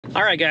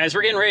All right, guys,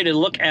 we're getting ready to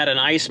look at an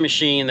ice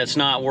machine that's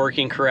not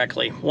working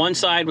correctly. One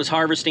side was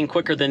harvesting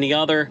quicker than the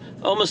other,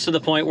 almost to the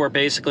point where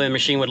basically the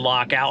machine would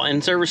lock out,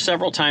 and there were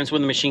several times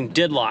when the machine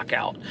did lock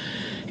out.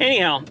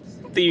 Anyhow,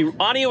 the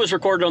audio was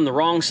recorded on the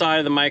wrong side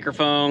of the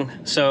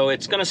microphone, so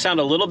it's going to sound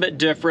a little bit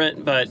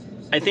different, but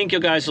I think you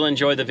guys will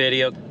enjoy the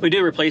video. We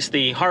do replace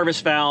the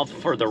harvest valve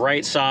for the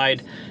right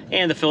side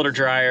and the filter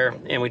dryer,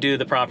 and we do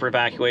the proper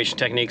evacuation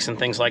techniques and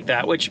things like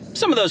that, which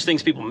some of those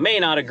things people may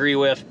not agree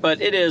with, but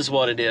it is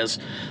what it is.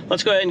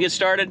 Let's go ahead and get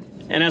started.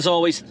 And as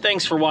always,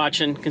 thanks for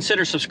watching.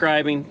 Consider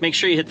subscribing. Make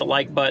sure you hit the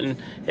like button.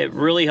 It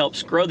really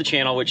helps grow the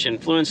channel, which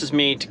influences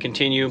me to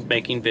continue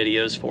making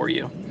videos for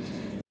you.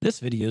 This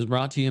video is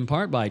brought to you in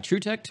part by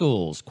TruTech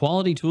Tools,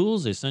 quality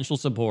tools, essential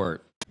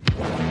support.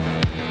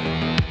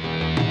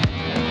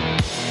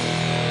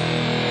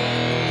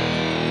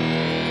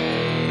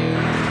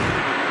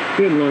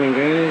 Good morning,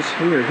 guys.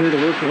 We are here to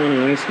work on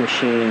an ice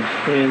machine,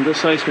 and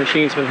this ice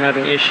machine's been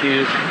having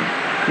issues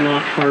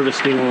not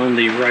harvesting on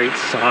the right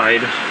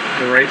side.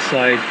 The right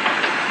side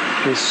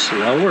is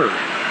slower,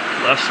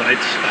 left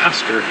side's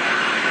faster.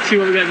 See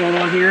what we got going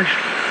on here?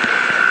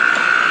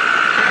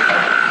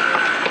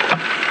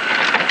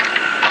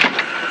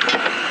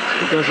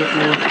 It doesn't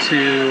want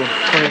to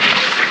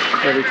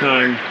harvest every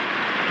time.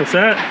 What's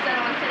that? I said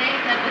on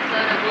today's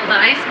episode of Will the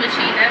Ice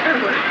Machine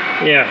Ever Work?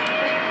 Yeah.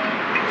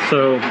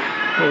 So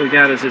what we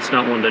got is it's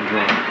not one to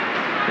draw.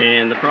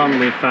 And the problem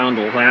we found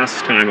the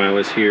last time I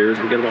was here is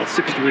we get about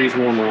 6 degrees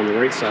warmer on the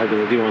right side than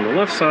we do on the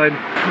left side.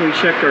 We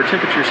checked our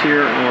temperatures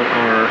here on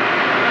our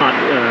hot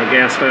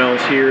gas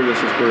valves here.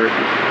 This is where it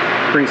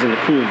brings in the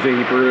cool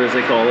vapor, as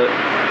they call it.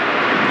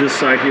 This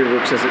side here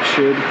works as it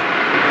should.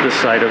 This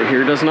side over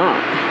here does not.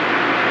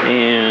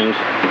 And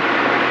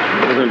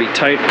we're going to be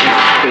tight on the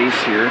space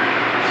here,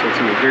 so it's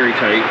going to be very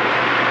tight.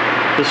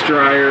 This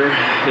dryer,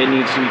 it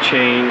needs to be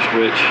changed,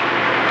 which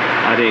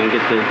I didn't get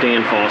the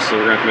Danfoss, so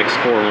we're going to have to make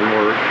Sporlan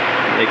work.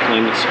 They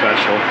claim it's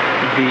special.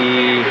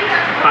 The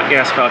hot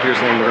gas valve here is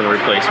the one we're going to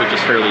replace, which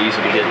is fairly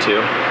easy to get to.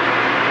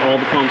 All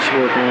the pumps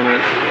work on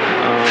it.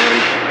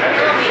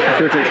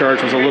 The refrigerant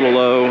charge was a little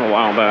low a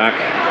while back.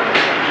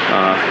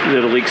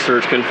 Did a leak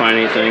search, couldn't find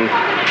anything.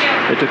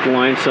 They took the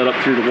line set up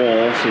through the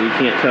wall, so you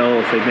can't tell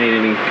if they've made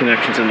any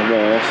connections in the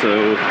wall,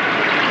 so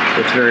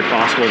it's very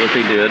possible that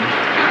they did.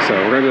 So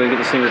we're going to go and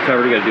get this thing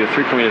recovered. We got to do a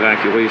 3-point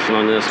evacuation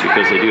on this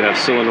because they do have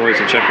solenoids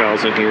and check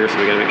valves in here, so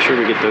we got to make sure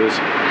we get those,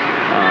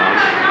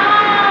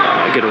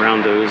 get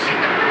around those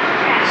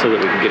so that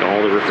we can get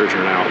all the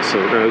refrigerant out. So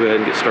we're going to go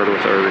ahead and get started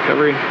with our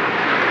recovery,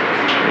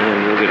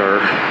 and we'll get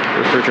our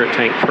refrigerant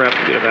tank prepped,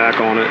 get it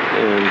back on it,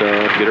 and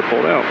get her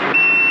pulled out.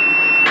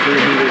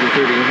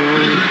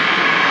 331.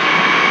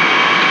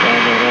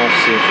 Valve that off,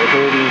 see if we're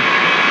holding.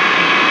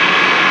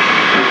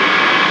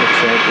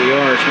 Looks like we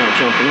are. It's not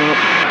jumping up.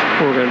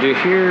 What we're going to do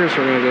here is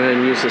we're going to go ahead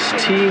and use this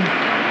T.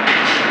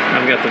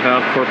 I've got the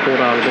valve core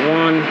pulled out of the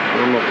one, and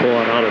I'm going to pull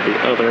it out of the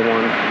other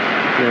one.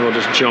 And then we'll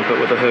just jump it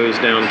with a hose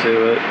down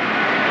to it.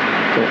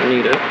 Don't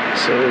need it.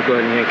 So we'll go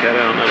ahead and yank that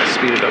out, and that'll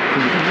speed it up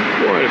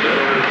quite a bit.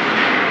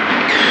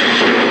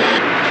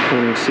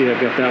 And you can see I've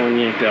got that one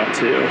yanked out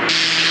too.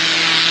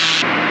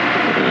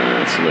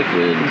 It's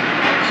liquid.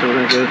 So we're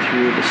going to go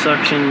through the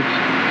suction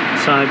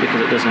side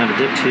because it doesn't have a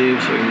dip tube,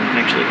 so we can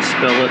actually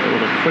expel it a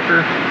little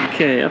quicker.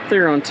 Okay, up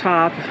there on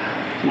top,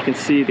 you can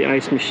see the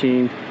ice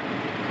machine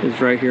is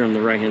right here on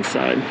the right hand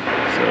side.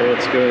 So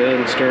let's go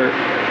ahead and start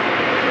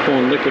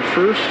pulling liquid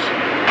first.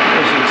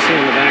 As you can see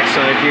on the back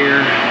side here,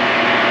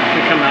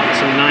 we come out with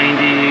some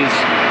 90s,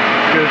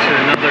 go to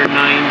another 90,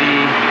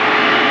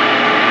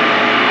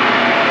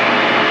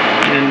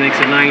 and then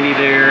makes a 90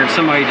 there.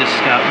 Somebody just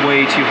got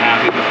way too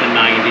happy with the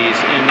 90s,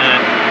 and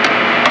that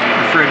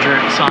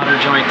refrigerant solder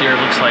joint there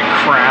looks like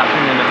crap.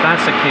 And then if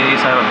that's the case,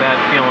 I have a bad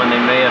feeling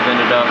they may have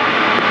ended up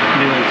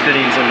doing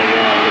fittings in the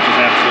wall, which is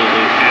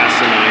absolutely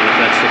asinine if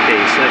that's the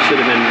case. That should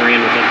have been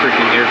ran with a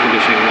freaking air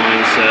conditioning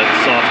line set,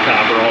 soft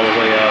copper all the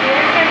way up.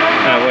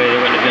 That way there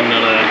wouldn't have been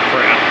none of that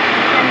crap.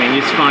 I mean,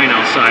 it's fine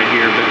outside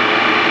here, but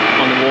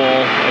on the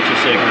wall, that's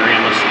just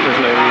ignoramus.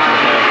 There's no reason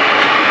to have,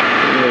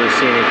 I don't really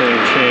see anything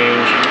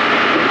change.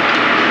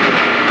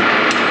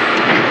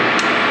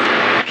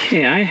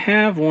 Okay, I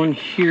have one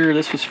here.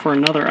 This was for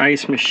another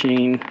ice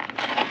machine,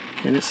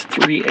 and it's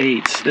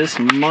 3/8. This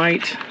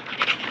might,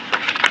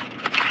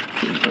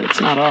 it's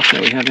not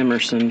often that we have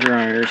Emerson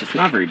dryers. It's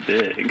not very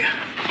big.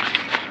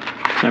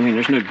 I mean,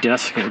 there's no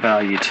desiccant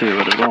value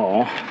to it at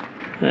all.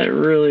 That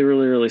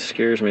really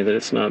scares me that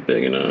it's not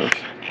big enough.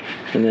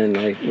 And then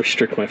I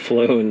restrict my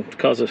flow and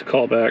causes a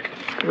callback.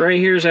 Right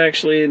here's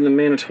actually the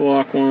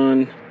Manitowoc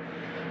one.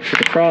 But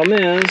the problem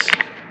is,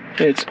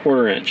 it's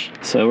 1/4 inch.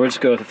 So we'll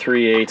just go with a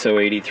 3/8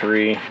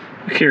 083.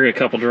 We carry a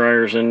couple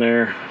dryers in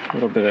there, a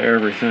little bit of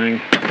everything.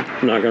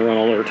 I'm not gonna run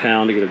all over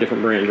town to get a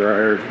different brand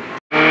dryer.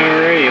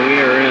 Alrighty, we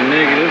are in a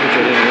negative, which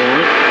I didn't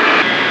want.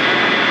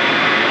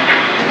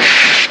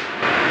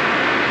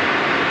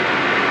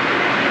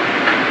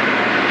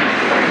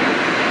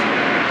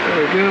 There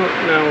we go.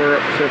 Now we're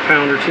up to a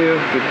pound or two.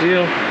 Good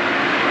deal.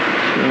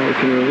 Now we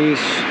can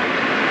release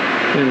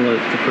and let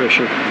the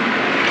pressure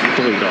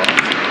bleed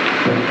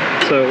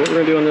off. So what we're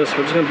going to do on this,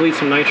 we're just going to bleed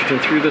some nitrogen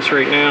through this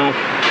right now.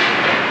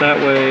 That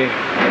way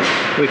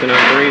we can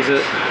unbraze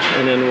it,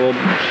 and then we'll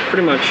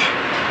pretty much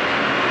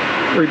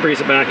rebraze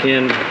it back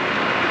in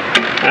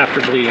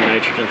after bleeding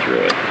nitrogen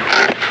through it.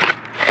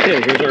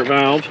 Okay, here's our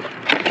valve.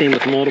 It came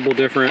with multiple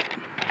different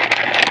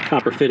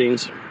copper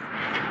fittings.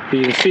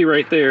 You can see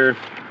right there,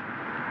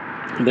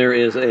 there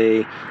is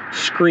a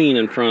screen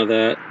in front of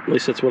that. At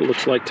least that's what it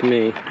looks like to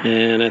me.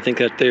 And I think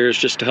that there's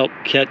just to help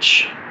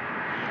catch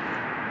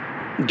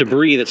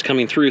debris that's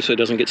coming through so it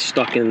doesn't get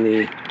stuck in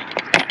the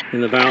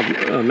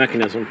valve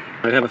mechanism.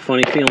 I have a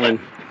funny feeling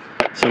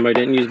somebody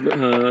didn't use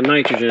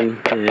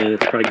nitrogen, and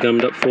it's probably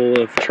gummed up full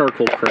of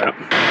charcoal crap.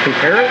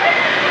 Compare it.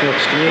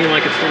 Looks to me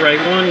like it's the right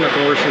one.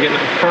 Nothing worse than getting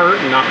it apart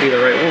and not be the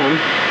right one.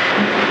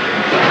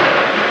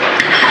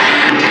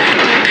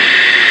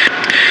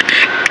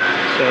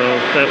 So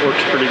that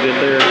works pretty good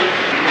there.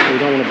 We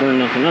don't want to burn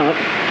nothing up.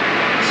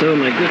 So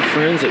my good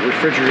friends at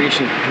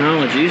Refrigeration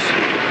Technologies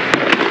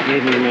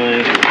gave me my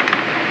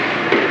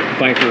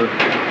Viper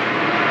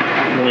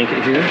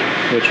blanket here,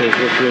 which has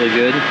worked really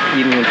good,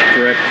 even with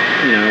direct,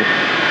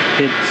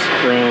 hits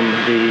from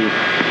the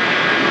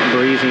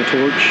brazing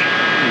torch,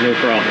 no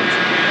problems.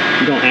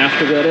 You don't have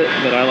to wet it,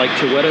 but I like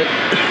to wet it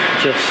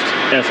just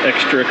as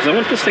extra, because I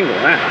want this thing to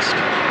last.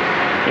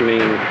 I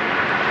mean,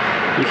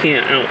 you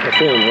can't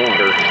outperform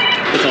water.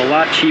 It's a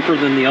lot cheaper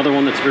than the other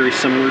one that's very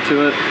similar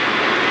to it.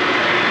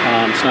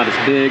 It's not as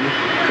big,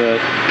 but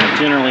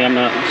generally I'm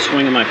not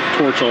swinging my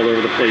torch all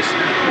over the place,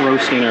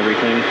 roasting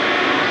everything.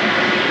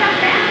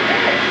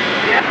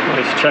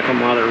 Let's check them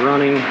while they're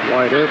running,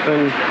 wide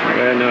open.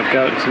 Okay, now I've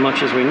got as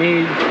much as we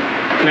need.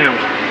 Now,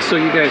 so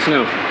you guys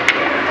know,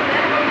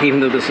 even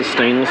though this is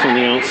stainless on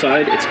the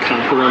outside, it's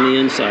copper on the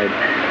inside.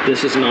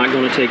 This is not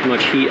going to take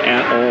much heat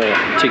at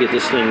all to get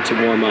this thing to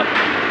warm up.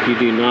 You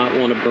do not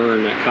want to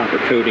burn that copper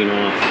coating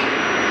off.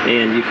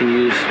 And you can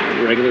use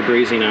regular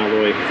brazing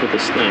alloy for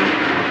this thing.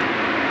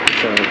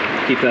 So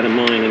keep that in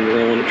mind, and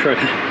we're going to try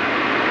to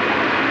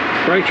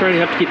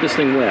have to keep this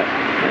thing wet.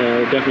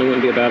 Definitely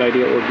wouldn't be a bad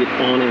idea, or get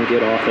on and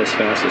get off as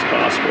fast as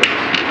possible.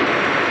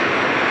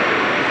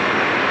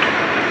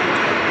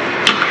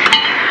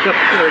 Yep,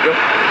 there we go.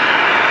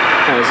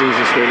 That was the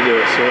easiest way to do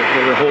it. So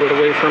we're going to hold it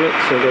away from it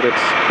so that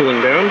it's cooling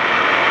down.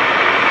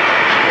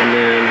 And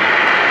then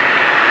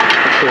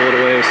pull it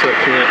away so it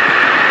can't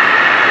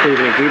leave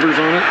any goobers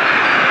on it.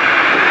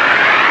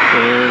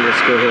 And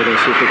let's go ahead and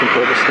see if we can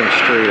pull this thing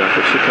straight up.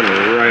 It should come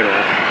right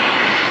off.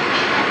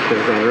 So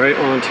we're going right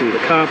onto the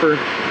copper.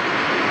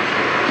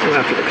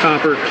 After the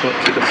copper, up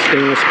to the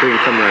stainless screen,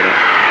 come right up.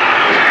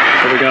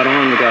 So we got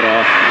on, we got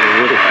off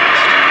really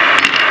fast.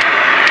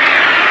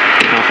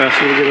 How fast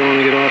do we get on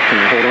and get off?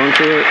 Can I hold on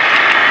to it?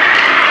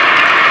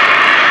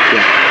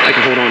 Yeah, I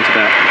can hold on to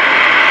that.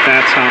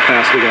 That's how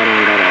fast we got on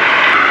and got off.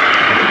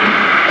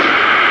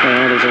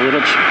 Well, there's a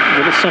little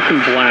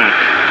something black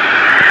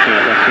in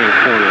that left-hand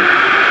corner.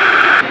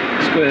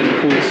 Let's go ahead and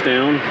cool this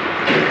down.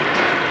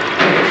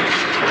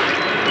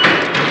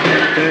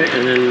 Okay,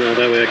 and then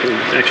that way I can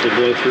actually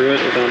blow through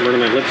it without burning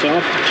my lips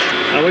off.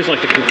 I always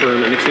like to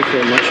confirm. It makes me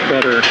feel much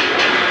better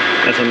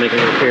as I'm making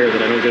a repair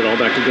that I don't get it all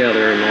back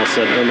together and all of a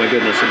sudden, oh my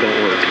goodness, it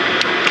don't work.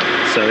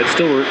 So it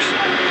still works.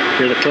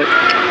 Hear the click.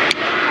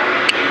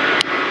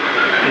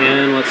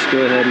 And let's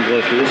go ahead and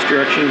blow through this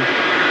direction.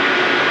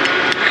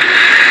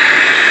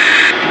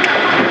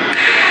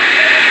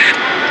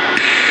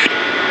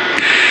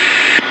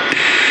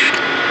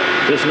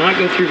 Does not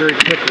go through very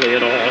quickly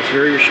at all. It's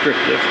very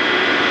restrictive.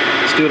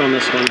 Let's do it on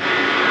this one.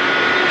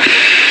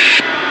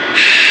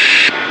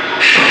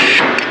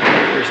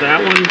 There's that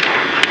one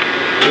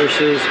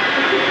versus,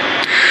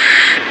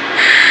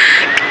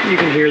 you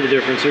can hear the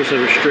difference. There's a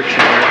restriction.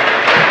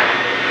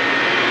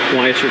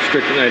 Why it's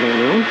restricted, I don't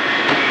know.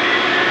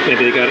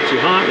 Maybe they got it too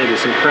hot, maybe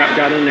some crap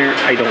got in there,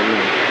 I don't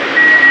know.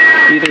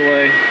 Either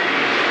way,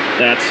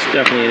 that's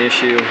definitely an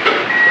issue.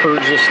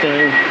 Purge this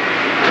thing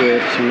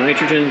with some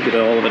nitrogen, get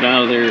all of it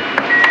out of there.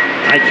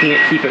 I can't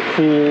keep it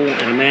cool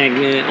and a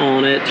magnet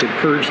on it to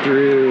purge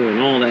through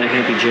and all that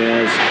happy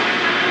jazz.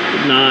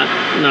 Not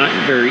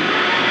very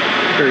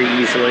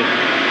easily.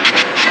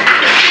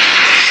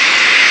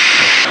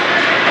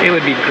 It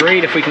would be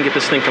great if we can get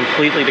this thing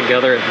completely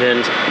together and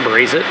then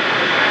braze it.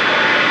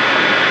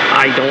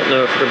 I don't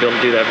know if we're going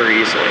to be able to do that very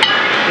easily.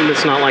 And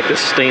it's not like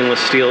this stainless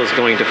steel is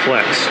going to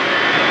flex.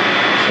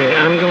 Okay,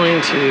 I'm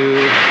going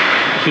to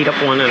heat up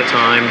one at a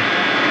time.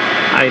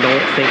 I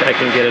don't think I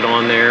can get it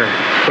on there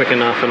quick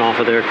enough and off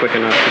of there quick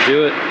enough to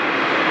do it.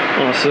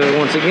 Also,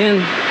 once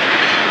again,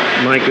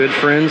 my good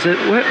friends at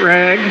Wet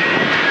Rag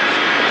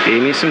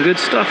gave me some good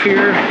stuff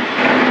here.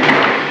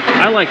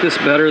 I like this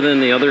better than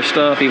the other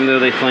stuff, even though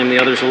they claim the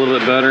other's a little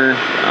bit better.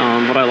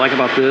 What I like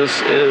about this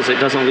is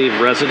it doesn't leave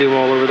residue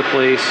all over the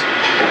place,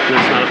 and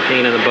it's not a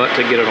pain in the butt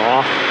to get it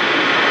off.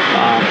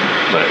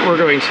 But we're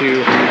going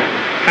to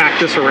pack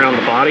this around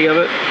the body of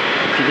it.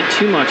 If you get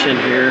too much in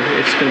here,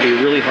 it's going to be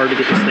really hard to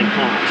get this thing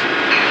hot.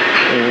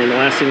 And the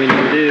last thing we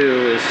need to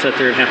do is sit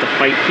there and have to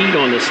fight heat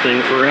on this thing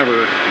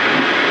forever,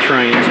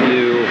 trying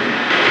to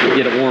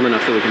get it warm enough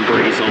that we can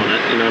braise on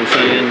it. You know what I'm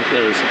saying?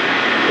 Because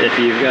if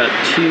you've got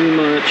too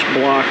much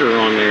blocker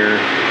on there,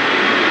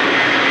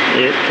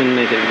 it can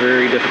make it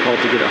very difficult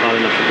to get it hot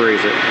enough to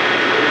braise it.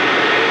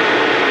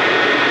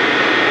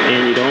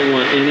 And you don't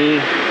want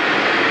any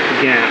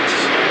gaps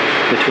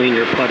between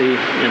your putty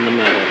and the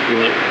metal.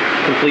 You want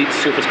complete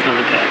surface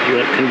contact.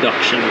 You want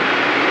conduction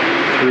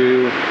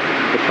through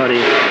the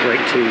putty right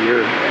to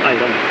your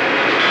item.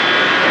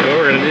 So what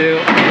we're going to do,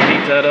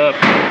 heat that up,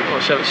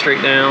 we'll shove it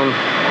straight down,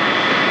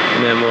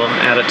 and then we'll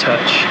add a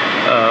touch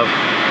of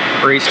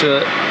braise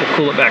to it. We'll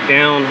cool it back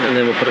down, and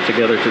then we'll put it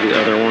together to the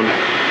other one.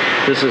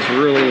 This is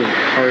really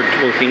hard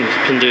working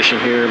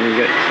condition here. I mean,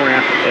 you got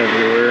crap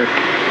everywhere.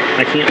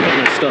 I can't put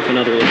my stuff in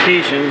other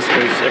locations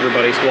because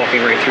everybody's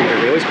walking right through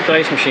here. They always put the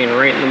ice machine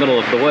right in the middle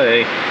of the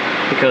way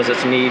because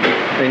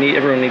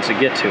everyone needs to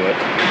get to it.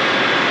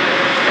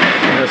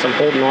 As I'm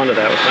holding on to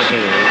that with my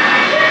hand.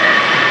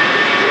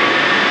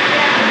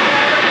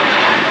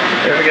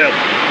 There we go.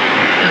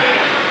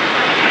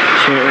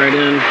 Shove it right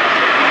in.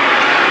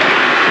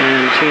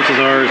 And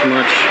chances are, as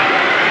much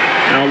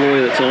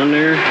alloy that's on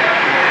there,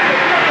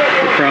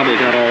 we probably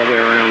got all the way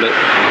around it.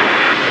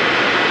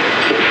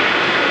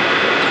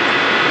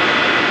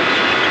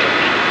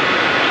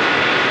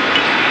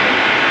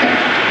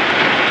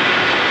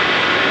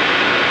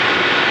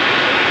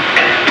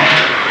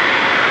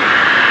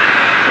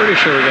 Pretty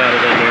sure we got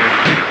it in there.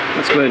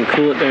 Let's go ahead and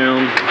cool it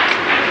down.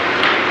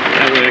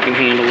 That way I can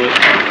handle it.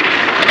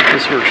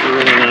 This works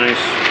really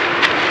nice.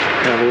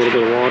 Have a little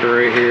bit of water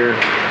right here.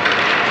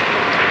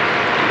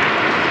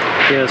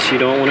 Yes, you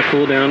don't want to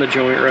cool down the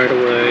joint right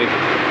away,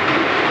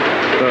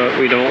 but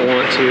we don't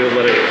want to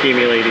let it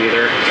accumulate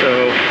either.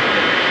 So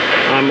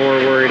I'm more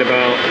worried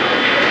about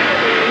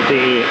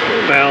the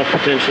valve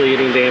potentially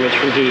getting damaged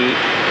from heat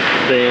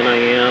than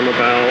I am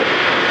about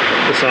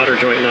the solder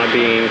joint not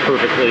being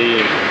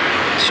perfectly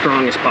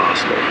strong as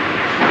possible.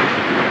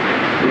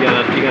 You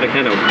gotta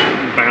kind of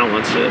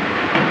balance it.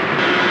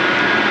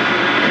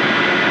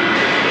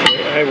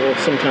 I will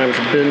sometimes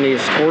bend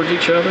these towards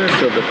each other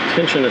so the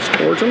tension is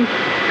towards them,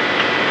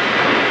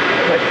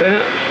 like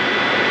that.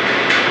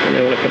 And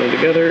then when I put them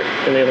together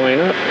and they line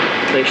up,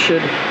 they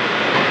should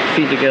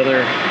feed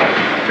together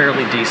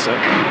fairly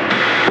decent.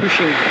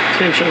 Pushing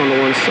tension on the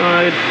one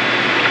side.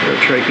 I'm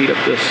gonna try to heat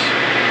up this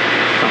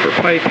copper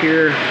pipe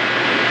here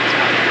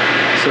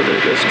so that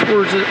it goes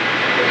towards it.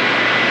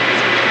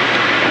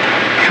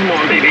 Come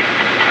on, baby.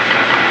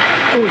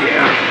 Oh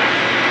yeah.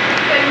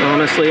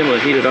 Honestly, I'm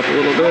gonna heat it up a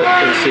little bit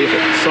and see if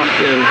it's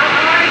sucked in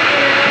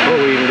before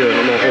we even do it.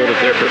 I'm gonna hold it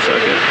there for a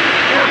second.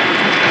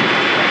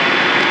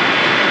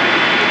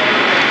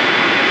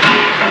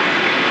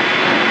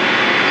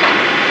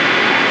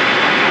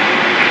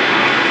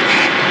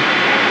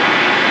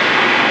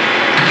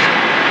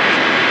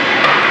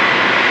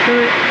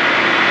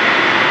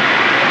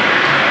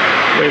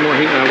 Way more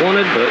heat than I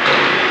wanted, but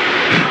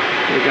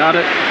we got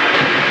it.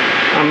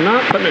 I'm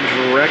not putting it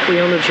directly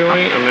on the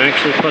joint. I'm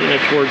actually putting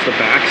it towards the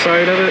back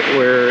side of it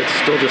where it's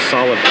still just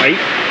solid pipe.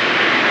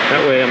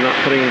 That way I'm not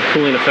putting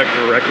cooling effect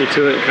directly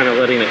to it and kind of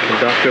letting it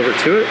conduct over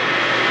to it.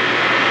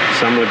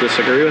 Some would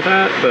disagree with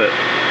that, but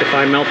if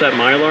I melt that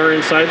Mylar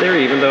inside there,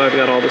 even though I've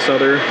got all this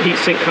other heat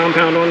sink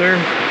compound on there,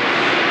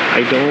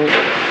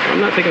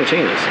 I'm not taking a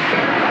chance.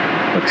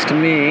 Looks to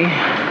me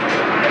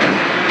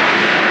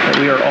that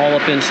we are all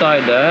up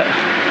inside that.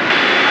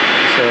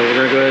 So we're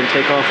gonna go ahead and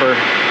take off our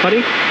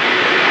putty.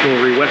 We'll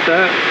re-wet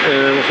that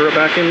and we'll throw it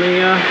back in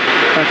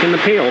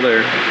the pail there.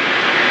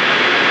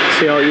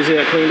 See how easy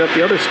that cleaned up?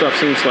 The other stuff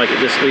seems like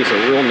it just leaves a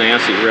real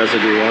nasty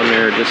residue on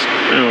there. Just,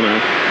 I don't know.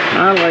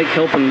 I like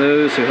helping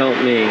those who help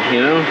me,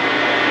 you know?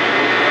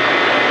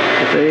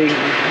 If they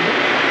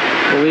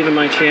believe in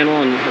my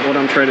channel and what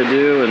I'm trying to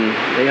do and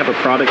they have a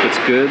product that's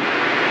good,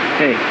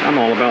 hey,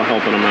 I'm all about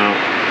helping them out.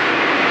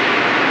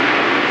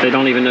 If they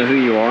don't even know who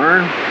you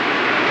are,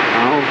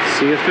 I'll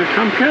see if their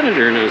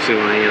competitor knows who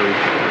I am.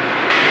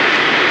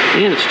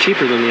 And it's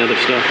cheaper than the other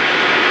stuff.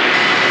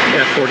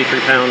 Got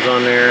 43 pounds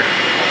on there.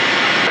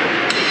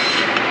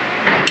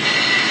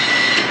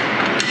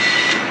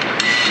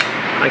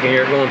 I can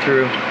hear it going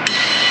through.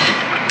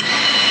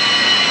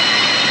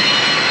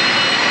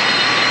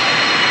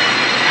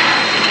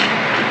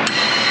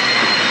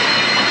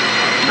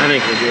 I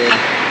think we're good.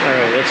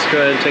 Alright, let's go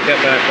ahead and take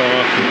that back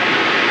off.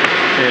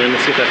 And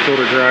let's get that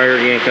filter dryer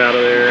yanked out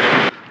of there.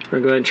 We're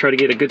going to go ahead and try to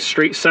get a good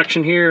straight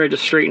section here. I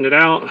just straightened it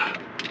out.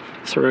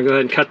 So we're going to go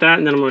ahead and cut that,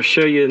 and then I'm going to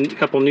show you a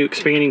couple new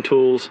expanding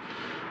tools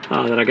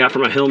that I got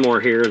from a Hillmore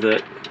here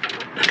that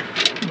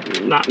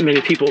not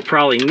many people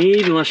probably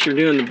need unless you're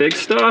doing the big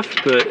stuff,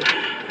 but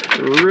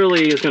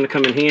really is going to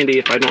come in handy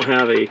if I don't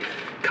have a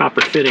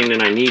copper fitting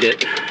and I need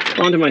it.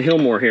 On to my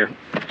Hillmore here.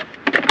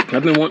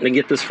 I've been wanting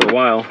to get this for a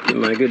while, and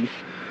my good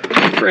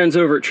friends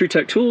over at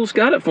TruTech Tools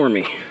got it for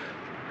me.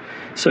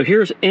 So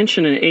here's 1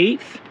 1/8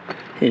 inches,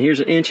 and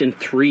here's 1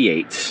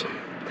 3/8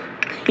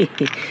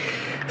 inches.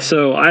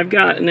 So I've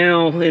got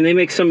now, and they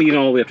make some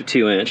all the way up to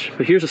 2 inch,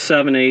 but here's a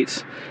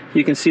 7/8.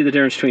 You can see the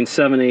difference between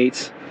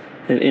 7/8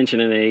 and 1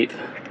 1/8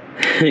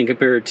 and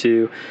compared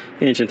to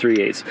 1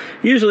 3/8.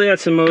 Usually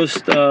that's the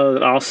most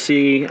that I'll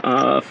see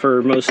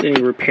for most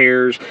any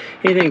repairs.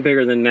 Anything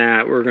bigger than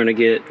that, we're going to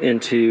get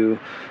into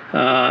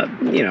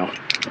you know,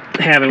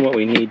 having what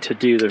we need to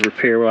do the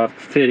repair. We'll have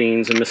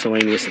fittings and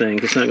miscellaneous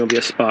things. It's not going to be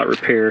a spot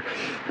repair.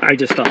 I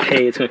just thought,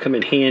 hey, it's going to come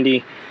in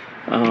handy.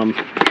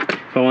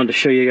 I wanted to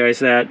show you guys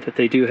that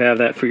they do have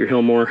that for your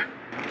Hillmore.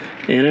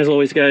 And as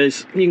always,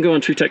 guys, you can go on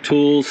TruTech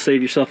Tools,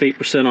 save yourself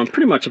 8% on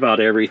pretty much about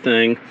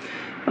everything.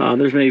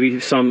 There's maybe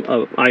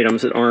some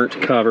items that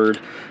aren't covered,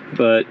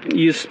 but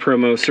use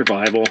promo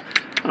Survival.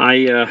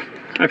 I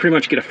pretty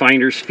much get a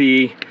finder's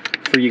fee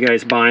for you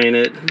guys buying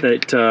it.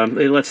 That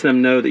it lets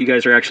them know that you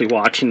guys are actually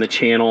watching the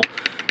channel,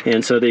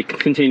 and so they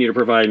continue to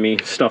provide me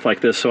stuff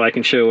like this so I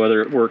can show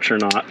whether it works or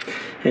not.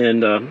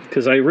 And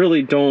because I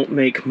really don't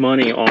make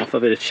money off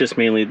of it, it's just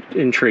mainly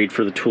in trade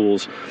for the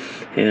tools.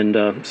 And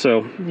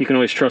so you can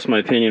always trust my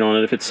opinion on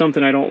it. If it's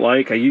something I don't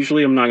like, I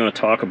usually am not going to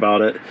talk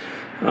about it.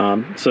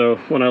 So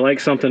when I like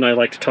something, I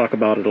like to talk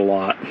about it a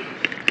lot.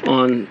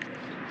 On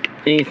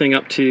anything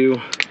up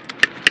to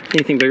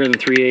anything bigger than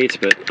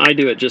 3/8, but I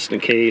do it just in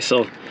case.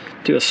 I'll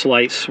do a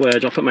slight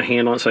swedge. I'll put my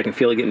hand on it so I can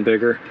feel it getting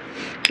bigger.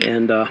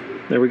 And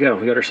there we go.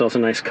 We got ourselves a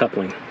nice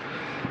coupling.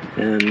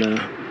 And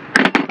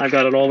I've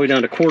got it all the way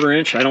down to 1/4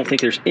 inch. I don't think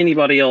there's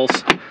anybody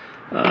else,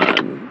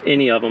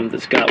 any of them,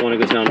 that's got one that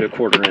goes down to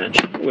 1/4 inch,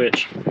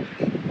 which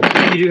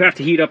you do have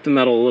to heat up the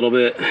metal a little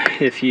bit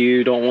if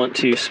you don't want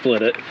to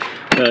split it.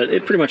 But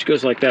it pretty much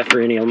goes like that for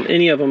any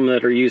of them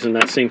that are using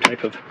that same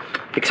type of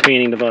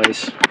expanding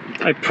device.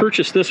 I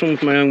purchased this one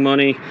with my own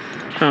money,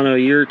 I don't know, a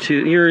year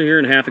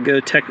and a half ago,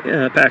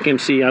 Pack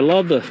MC. I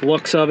love the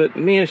looks of it.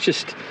 Man,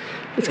 it's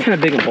kind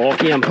of big and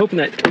bulky. I'm hoping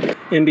that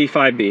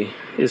MB5B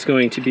is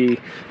going to be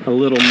a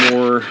little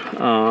more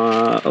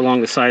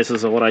along the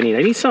sizes of what I need.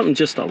 I need something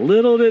just a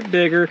little bit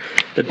bigger.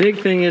 The big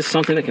thing is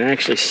something that can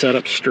actually set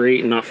up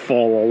straight and not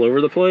fall all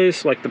over the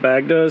place like the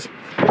bag does.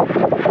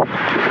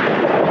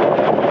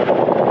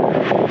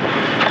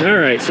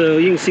 Alright, so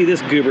you can see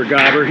this goober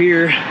gobber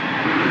here.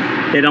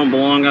 They don't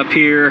belong up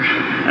here.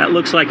 That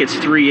looks like it's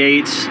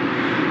 3/8,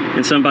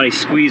 and somebody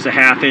squeezed a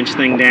 1/2 inch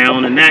thing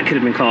down, and that could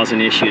have been causing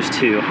issues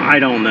too. I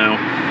don't know.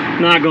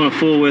 Not going to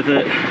fool with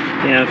it.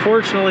 Yeah,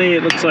 unfortunately,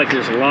 it looks like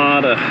there's a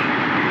lot of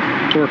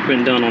work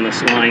been done on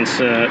this line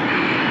set.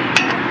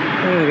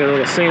 Oh, I got a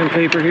little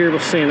sandpaper here. We'll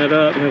sand it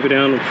up, move it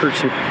down, and put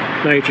some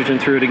nitrogen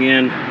through it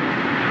again,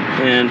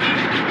 and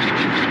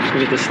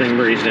we'll get this thing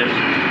brazed in.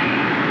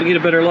 We'll get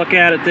a better look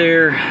at it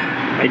there.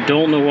 I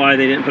don't know why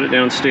they didn't put it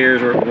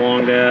downstairs where it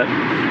belonged at.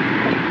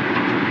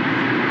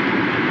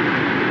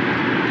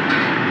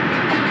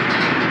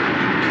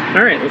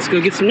 All right, let's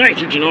go get some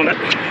nitrogen on it.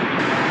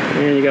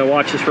 And you gotta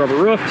watch this rubber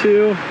roof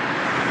too.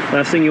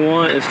 Last thing you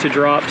want is to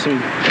drop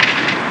some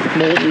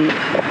molten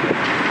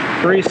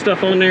grease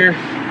stuff on there,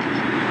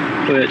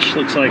 which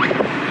looks like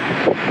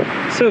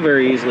so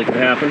very easily could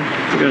happen.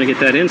 We're gonna get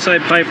that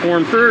inside pipe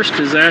warm first,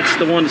 because that's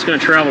the one that's gonna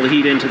travel the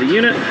heat into the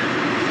unit,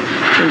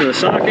 into the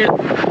socket.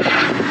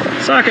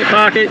 Socket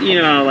pocket, you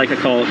know, I like to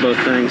call it both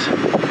things.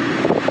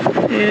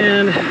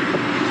 And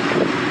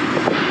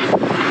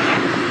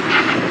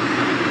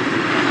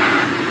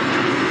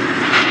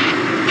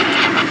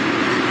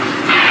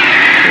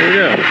there we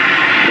go.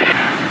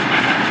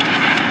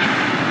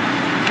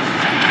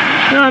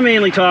 Now, I'm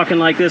mainly talking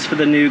like this for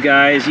the new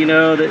guys, you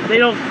know, that they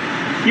don't,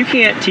 you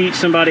can't teach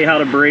somebody how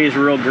to braze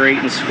real great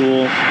in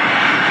school.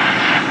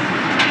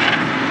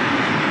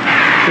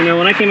 You know,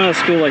 when I came out of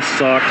school, I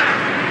sucked.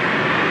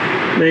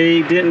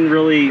 They didn't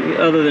really,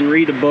 other than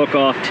read a book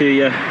off to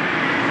you.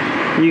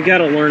 You got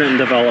to learn it and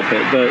develop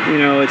it. But, you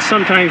know, it's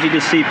sometimes you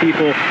just see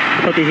people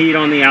put the heat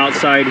on the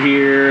outside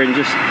here and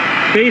just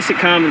basic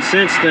common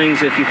sense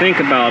things if you think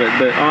about it.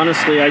 But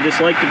honestly, I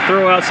just like to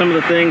throw out some of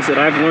the things that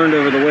I've learned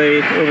over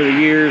the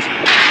years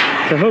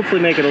to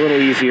hopefully make it a little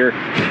easier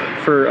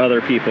for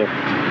other people.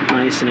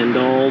 Nice and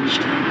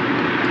indulged.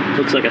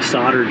 Looks like a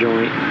solder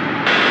joint.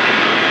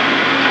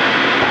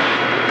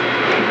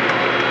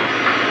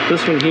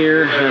 This one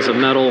here has a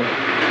metal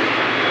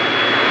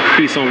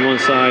piece on one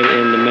side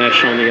and the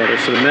mesh on the other.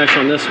 So the mesh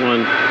on this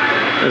one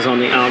is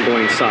on the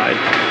outgoing side.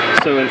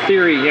 So in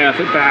theory, yeah, if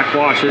it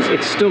backwashes,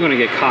 it's still going to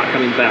get caught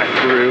coming back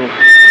through.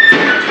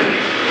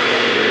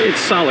 It's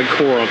solid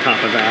core on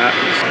top of that.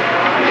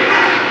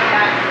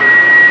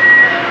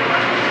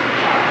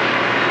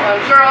 Well,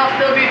 I'm sure I'll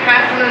still be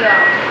passing it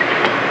out.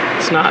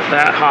 It's not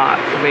that hot.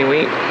 I mean,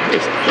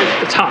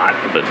 it's hot,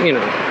 but you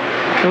know.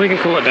 And we can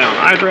cool it down.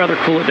 I'd rather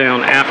cool it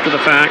down after the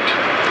fact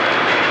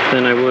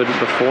than I would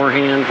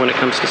beforehand when it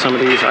comes to some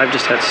of these. I've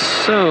just had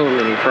so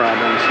many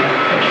problems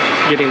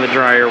getting the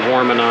dryer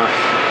warm enough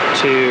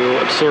to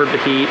absorb the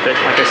heat that,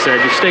 like I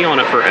said, you stay on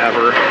it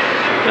forever.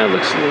 That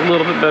looks a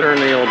little bit better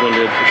than the old one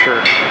did for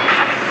sure.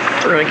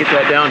 We're gonna get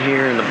that down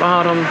here in the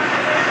bottom.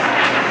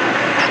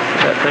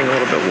 Get that thing a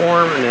little bit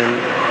warm, and then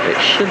it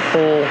should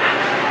pull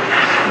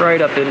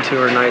right up into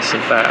her nice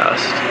and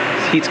fast.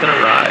 Heat's gonna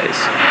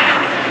rise.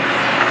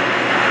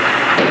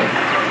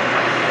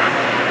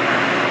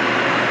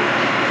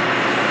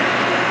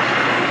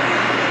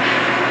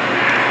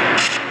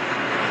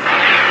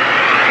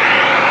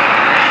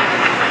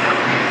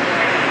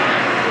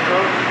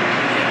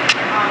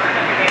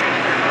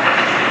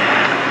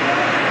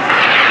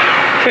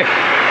 Okay,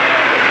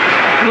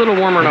 a little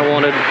warmer than I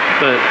wanted,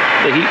 but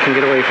the heat can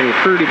get away from you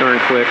pretty darn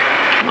quick.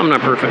 I'm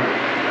not perfect.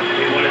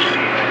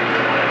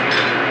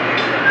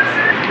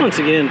 Once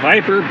again,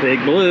 Viper,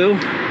 Big Blue.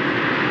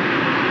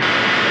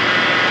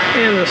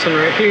 And this one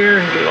right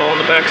here, get it all on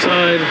the back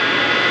side.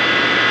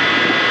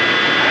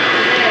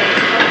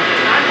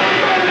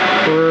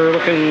 We're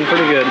looking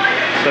pretty good.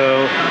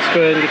 So let's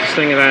go ahead and get this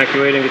thing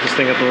evacuated and get this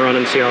thing up and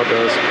running and see how it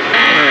does.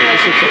 Alright,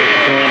 this looks like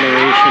a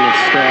collaboration of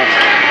stuff.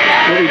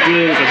 What we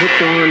did is I hooked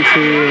on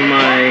to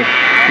my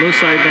low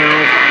side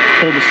valve,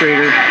 pulled the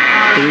straighter,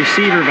 the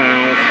receiver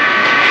valve.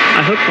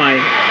 I hooked my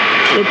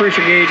low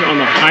pressure gauge on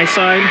the high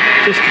side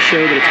just to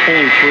show that it's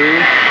pulling through.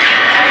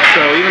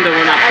 So even though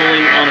we're not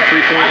pulling on a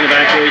 3-point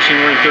evacuation,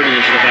 we're in 30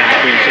 inches of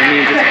vacuum, so it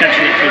means it's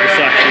catching it through the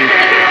suction.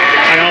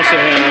 I also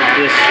have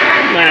this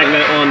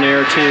magnet on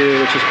there too,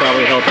 which is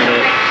probably helping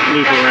it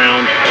loop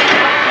around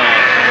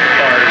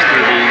bars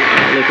through the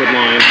liquid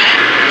line.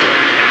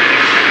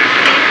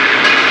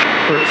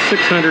 We're at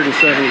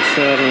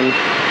 677.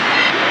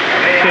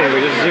 Okay,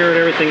 we just zeroed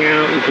everything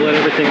out. We bled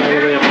everything all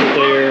the way up to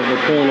there.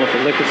 We're pulling off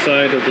the liquid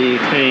side of the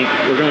tank.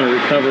 We're going to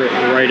recover it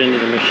right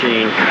into the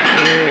machine.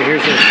 Alright,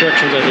 here's the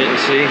instructions I didn't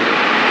see.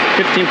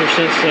 15%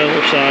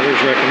 silver solder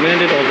is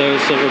recommended, although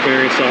silver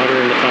bearing solder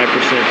in the 5%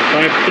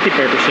 to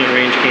 55%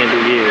 range can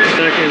be used.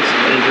 Seconds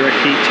and direct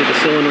heat to the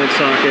solenoid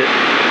socket.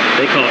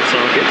 They call it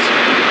sockets.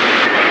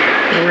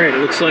 Alright,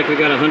 it looks like we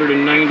got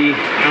 190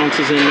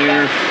 ounces in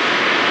there.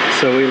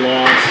 So we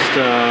lost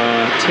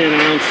 10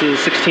 ounces,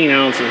 16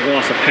 ounces, we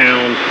lost a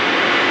pound.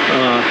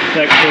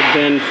 That could have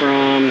been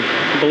from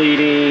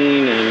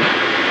bleeding and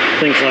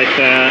things like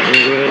that. And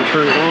go ahead and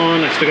turn it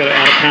on. I still got to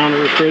add a pound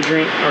of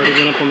refrigerant. Already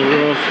went up on the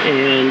roof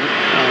and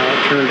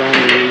turned on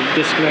the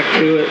disconnect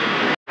to it.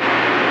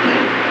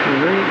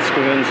 Alright, let's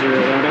go ahead and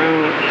zero that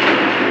out.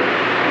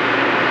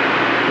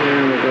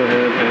 And we'll go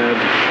ahead and add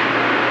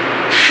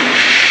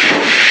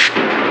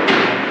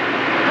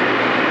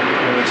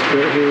last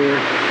bit here.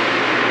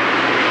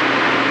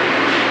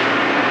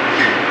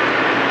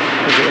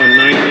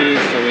 190,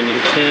 so we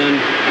need 10.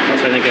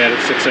 So I think I added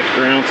 6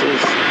 extra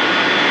ounces.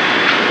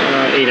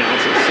 8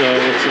 ounces. So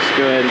let's just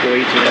go ahead and go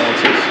 18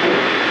 ounces.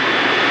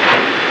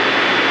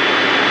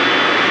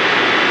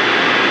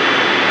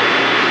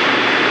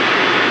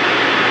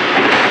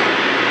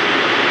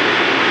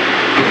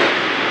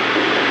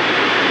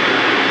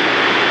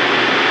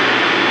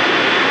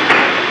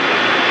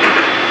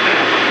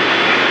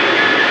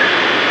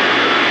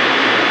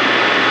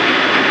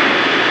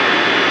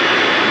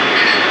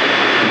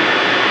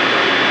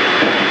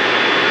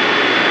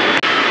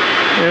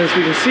 As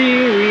we can see,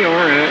 we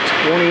are at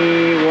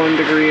 21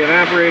 degree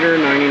evaporator,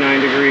 99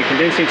 degree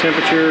condensing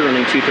temperature,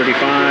 running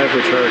 235,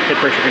 which our head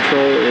pressure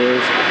control is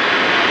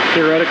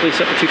theoretically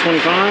set for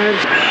 225.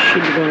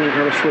 Should be going to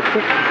harvest real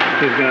quick.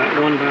 We've got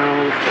one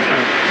valve,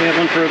 we have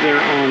one probe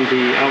there on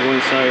the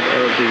outgoing side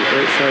of the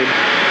right side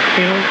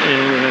panel,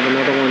 and we have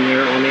another one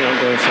there on the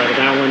outgoing side of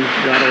that one.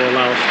 That'll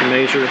allow us to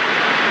measure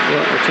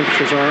what our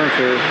temperatures are if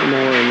they're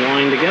more in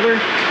line together.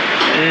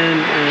 And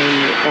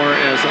as far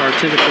as our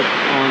temperature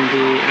on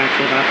the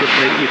actual evaporator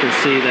plate, you can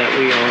see that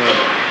we are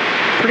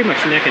pretty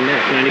much neck and neck,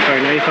 95,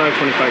 95,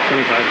 25,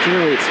 25.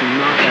 Generally, it's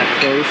not that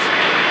close,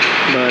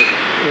 but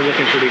we're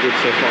looking pretty good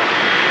so far.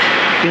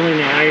 Feeling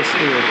the ice,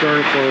 we are darn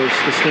close.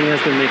 This thing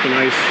has been making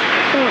ice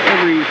about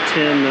every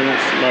 10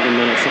 minutes, 11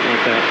 minutes, something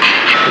like that.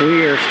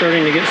 We are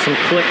starting to get some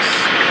clicks,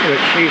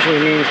 which usually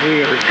means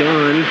we are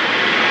done.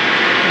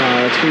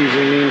 It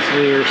usually means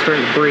we are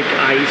starting to break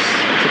ice.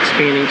 It's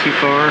expanding too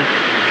far.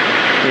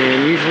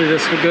 And usually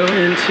this would go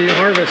into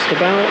harvest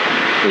about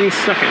any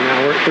second.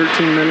 Now we're at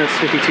 13 minutes,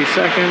 52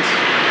 seconds.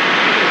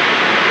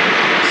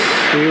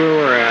 Let's see where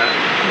we're at.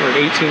 We're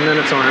at 18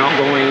 minutes on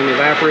outgoing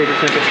evaporator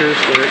temperature,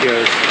 so there it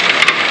goes.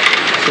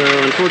 So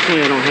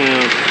unfortunately I don't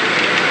have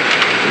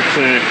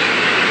exact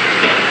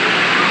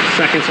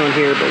seconds on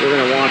here, but we're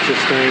going to watch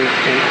this thing.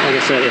 And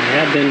like I said, it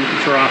had been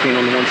dropping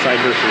on the one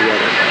side versus the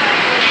other.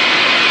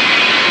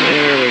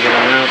 There we go.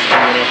 Now it's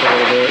coming up a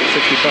little bit.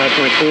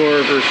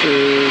 65.4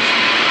 versus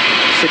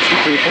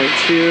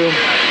 63.2.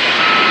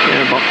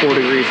 Yeah, about 4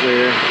 degrees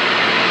there.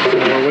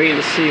 So we're waiting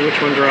to see which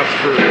one drops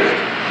first.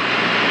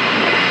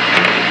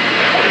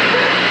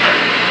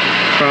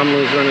 Problem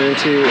I was running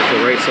into is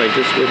the right side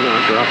just would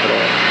not drop at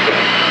all.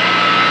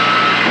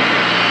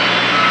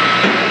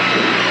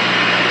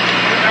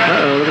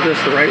 Uh-oh, look at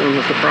this. The right one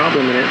was the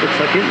problem, and it looks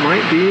like it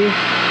might be.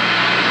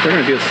 They're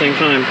going to do it at the same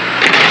time.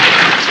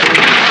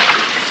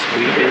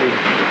 Sweet baby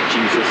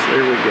Jesus,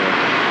 there we go.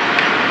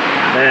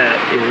 That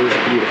is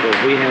beautiful.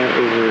 We had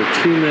over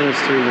 2 minutes,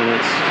 3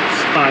 minutes,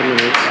 5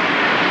 minutes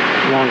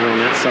longer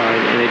on that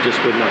side, and it just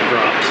would not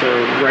drop. So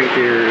right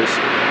there is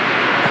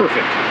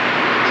perfect.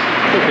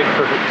 Perfect,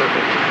 perfect,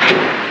 perfect.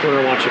 We're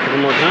gonna watch a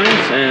couple more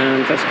times,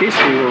 and if that's the case,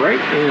 we were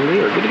right, and we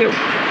are good to go.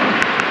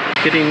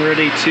 Getting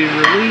ready to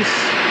release.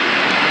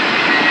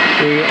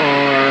 We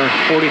are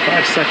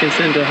 45 seconds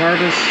into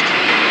harvest.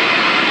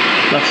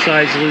 Left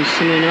side's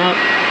loosening up.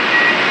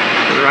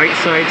 The right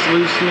side's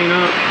loosening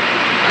up.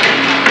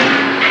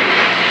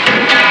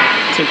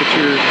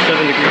 Temperature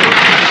 7 degrees.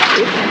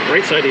 Oops,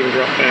 right side even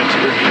dropped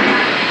faster.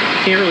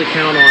 Can't really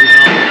count on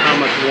how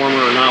much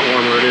warmer or not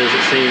warmer it is,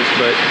 it seems,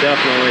 but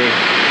definitely.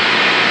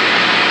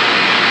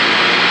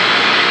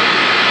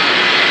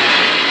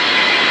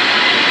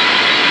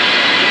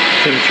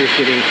 Temperature's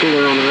getting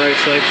cooler on the right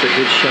side, so it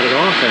did shut it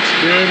off. That's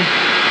good.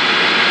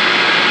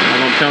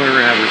 Don't tell me we're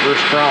gonna have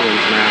reverse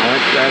problems now.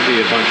 That'd be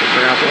a bunch of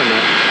crap, wouldn't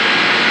it?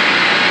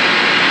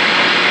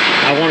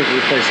 I wanted to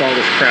replace all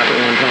this crap at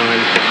one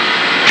time.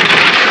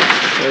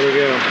 There we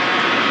go.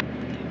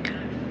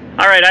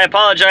 Alright, I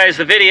apologize.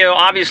 The video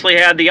obviously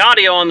had the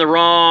audio on the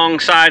wrong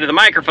side of the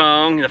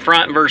microphone, the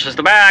front versus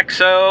the back,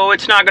 so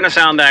it's not going to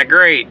sound that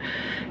great.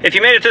 If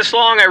you made it this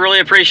long, I really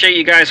appreciate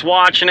you guys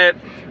watching it.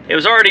 It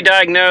was already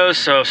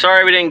diagnosed, so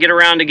sorry we didn't get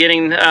around to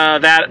getting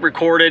that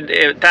recorded.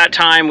 At that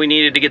time, we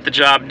needed to get the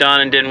job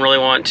done and didn't really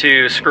want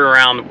to screw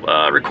around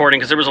recording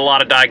because there was a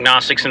lot of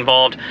diagnostics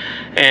involved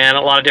and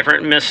a lot of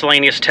different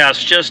miscellaneous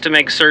tests just to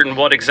make certain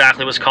what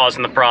exactly was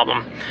causing the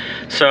problem.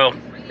 So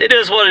it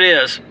is what it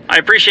is. I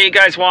appreciate you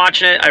guys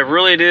watching it. I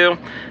really do.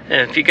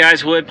 And if you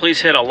guys would,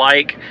 please hit a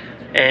like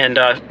and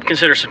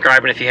consider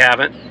subscribing if you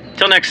haven't.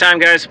 Till next time,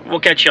 guys, we'll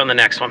catch you on the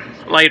next one.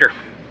 Later.